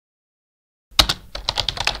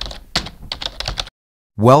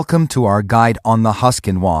Welcome to our guide on the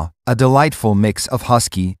Huskinois, a delightful mix of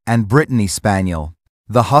Husky and Brittany Spaniel.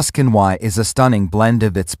 The Huskinois is a stunning blend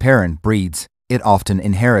of its parent breeds. It often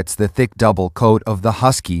inherits the thick double coat of the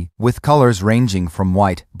Husky, with colors ranging from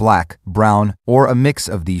white, black, brown, or a mix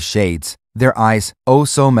of these shades. Their eyes, oh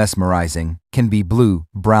so mesmerizing, can be blue,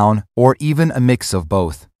 brown, or even a mix of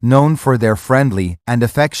both. Known for their friendly and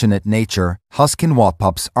affectionate nature, Huskinois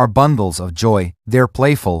pups are bundles of joy. They're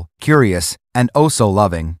playful, curious, and oh so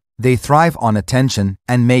loving. They thrive on attention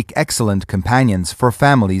and make excellent companions for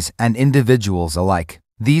families and individuals alike.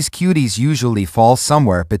 These cuties usually fall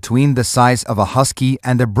somewhere between the size of a Husky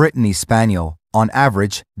and a Brittany Spaniel. On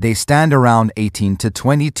average, they stand around 18 to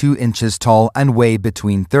 22 inches tall and weigh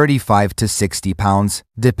between 35 to 60 pounds,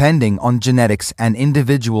 depending on genetics and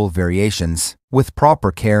individual variations. With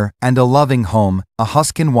proper care and a loving home, a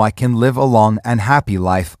Huskinois can live a long and happy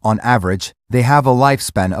life. On average, they have a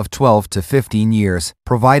lifespan of 12 to 15 years,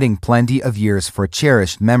 providing plenty of years for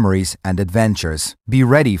cherished memories and adventures. Be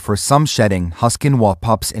ready for some shedding. Huskinois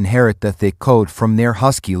pups inherit the thick coat from their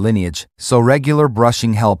Husky lineage, so regular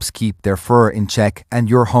brushing helps keep their fur in check and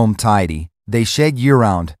your home tidy. They shed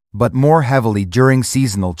year-round, but more heavily during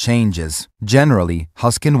seasonal changes. Generally,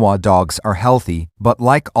 Huskinois dogs are healthy, but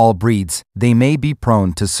like all breeds, they may be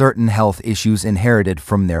prone to certain health issues inherited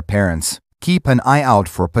from their parents. Keep an eye out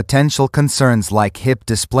for potential concerns like hip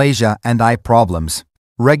dysplasia and eye problems.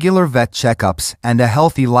 Regular vet checkups and a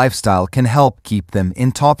healthy lifestyle can help keep them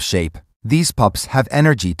in top shape. These pups have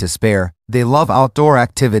energy to spare. They love outdoor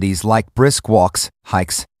activities like brisk walks,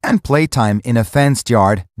 hikes, and playtime in a fenced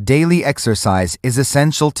yard. Daily exercise is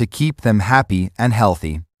essential to keep them happy and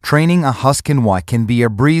healthy. Training a Huskinois can be a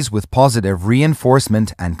breeze with positive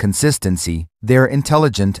reinforcement and consistency. They're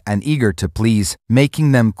intelligent and eager to please,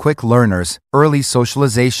 making them quick learners. Early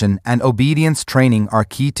socialization and obedience training are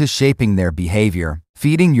key to shaping their behavior.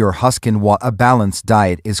 Feeding your Huskinois a balanced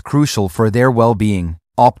diet is crucial for their well-being.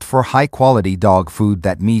 Opt for high-quality dog food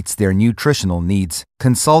that meets their nutritional needs.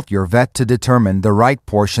 Consult your vet to determine the right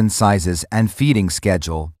portion sizes and feeding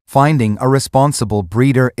schedule. Finding a responsible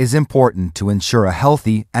breeder is important to ensure a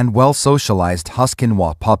healthy and well-socialized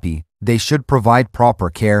Huskinois puppy. They should provide proper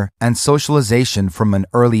care and socialization from an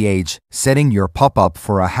early age, setting your pup up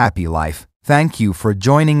for a happy life. Thank you for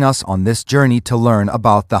joining us on this journey to learn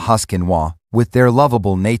about the Huskinois. With their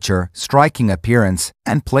lovable nature, striking appearance,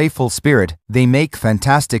 and playful spirit, they make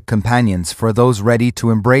fantastic companions for those ready to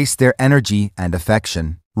embrace their energy and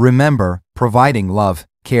affection. Remember, providing love,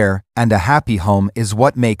 care, and a happy home is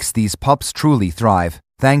what makes these pups truly thrive.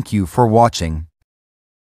 Thank you for watching.